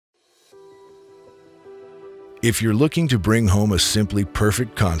If you're looking to bring home a simply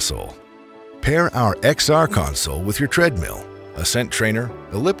perfect console, pair our XR console with your treadmill, ascent trainer,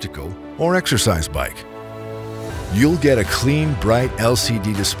 elliptical, or exercise bike. You'll get a clean, bright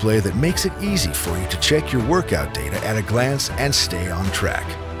LCD display that makes it easy for you to check your workout data at a glance and stay on track.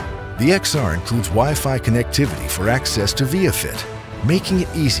 The XR includes Wi-Fi connectivity for access to ViaFit, making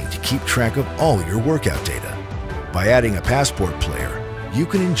it easy to keep track of all your workout data. By adding a passport player, you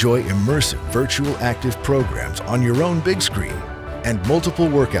can enjoy immersive virtual active programs on your own big screen, and multiple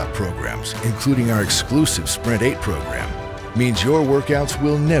workout programs, including our exclusive Sprint 8 program, means your workouts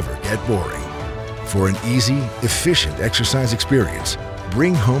will never get boring. For an easy, efficient exercise experience,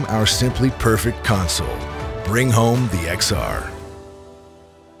 bring home our simply perfect console. Bring home the XR.